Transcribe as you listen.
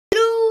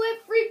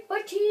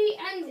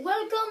and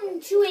welcome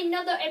to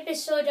another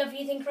episode of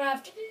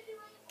Ethancraft.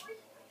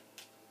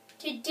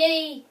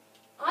 Today,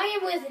 I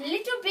am with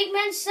Little Big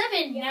Man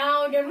 7.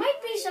 Now, there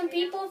might be some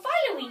people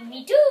following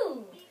me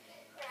too.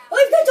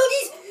 I've got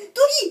doggies!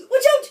 Doggy,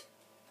 watch out!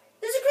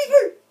 There's a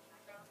creeper!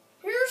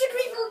 Here's a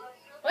creeper.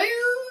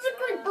 There's a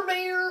creeper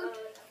there.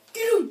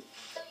 Get him!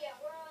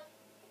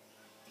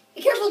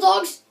 Be careful,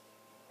 dogs.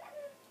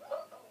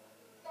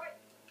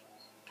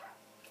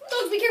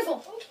 Dogs, be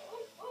careful.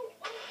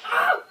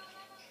 Ow!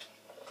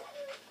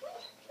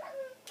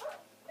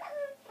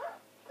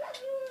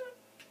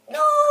 No!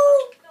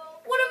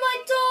 One of my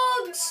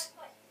dogs!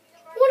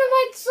 One of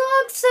my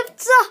dogs have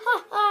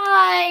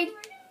died!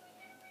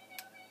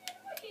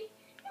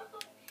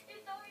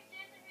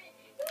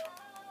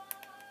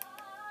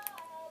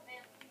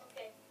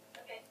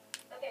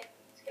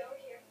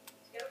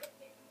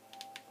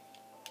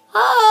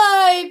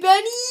 Hi,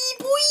 Benny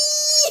boy!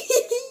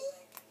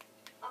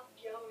 I'm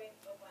going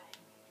away.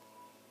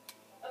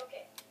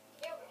 Okay,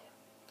 here we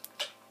go.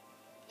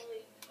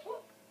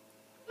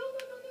 No.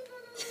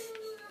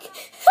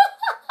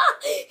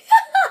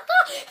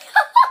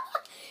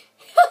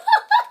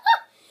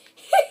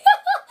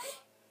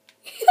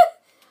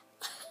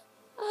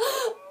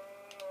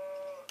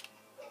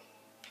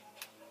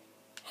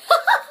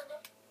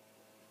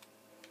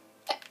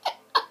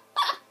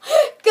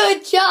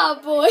 Good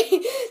job, boy.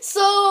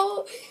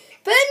 So,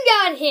 Ben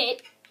got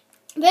hit.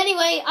 But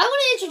anyway, I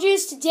want to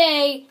introduce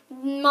today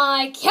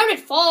my carrot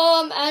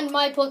farm and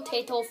my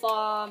potato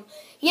farm.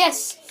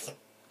 Yes,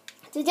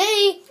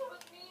 today,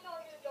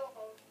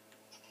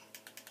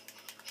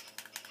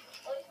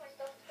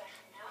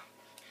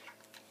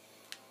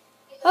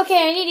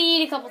 okay, I need to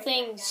eat a couple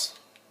things.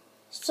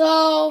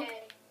 So,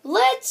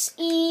 let's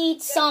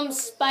eat some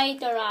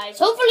spider eyes.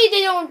 Hopefully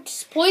they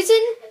don't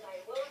poison.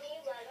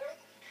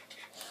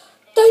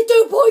 They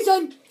do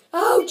poison!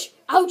 Ouch!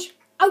 Ouch!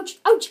 Ouch!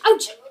 Ouch!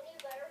 Ouch!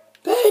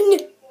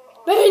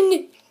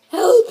 Ben!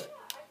 Help!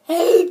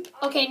 Help!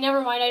 Okay,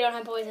 never mind. I don't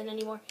have poison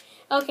anymore.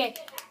 Okay,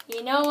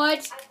 you know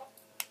what?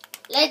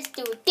 Let's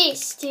do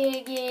this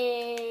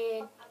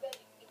again.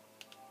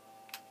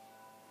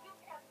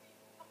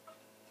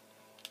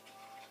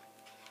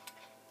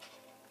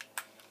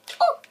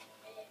 Oh!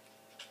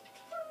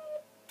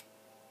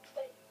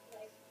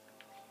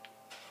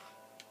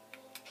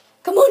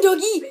 Come on,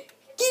 doggy!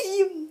 Get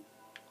him!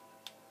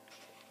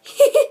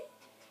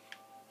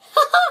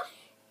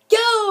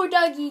 Go,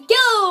 doggy,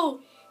 go!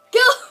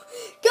 Go!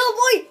 Go,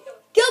 boy!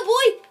 Go,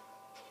 boy!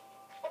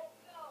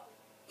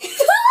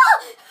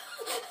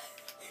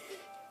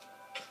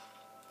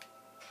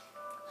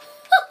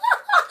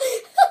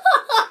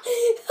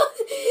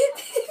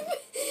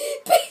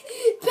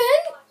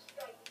 Ben?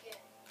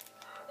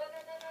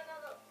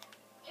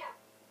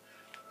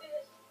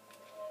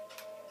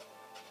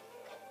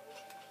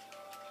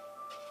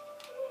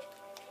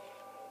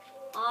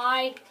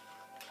 Hi.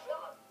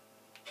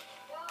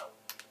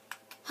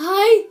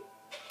 Hi.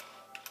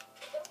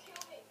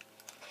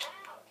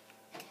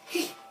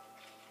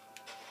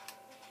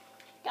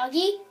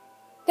 Doggy?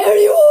 There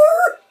you are!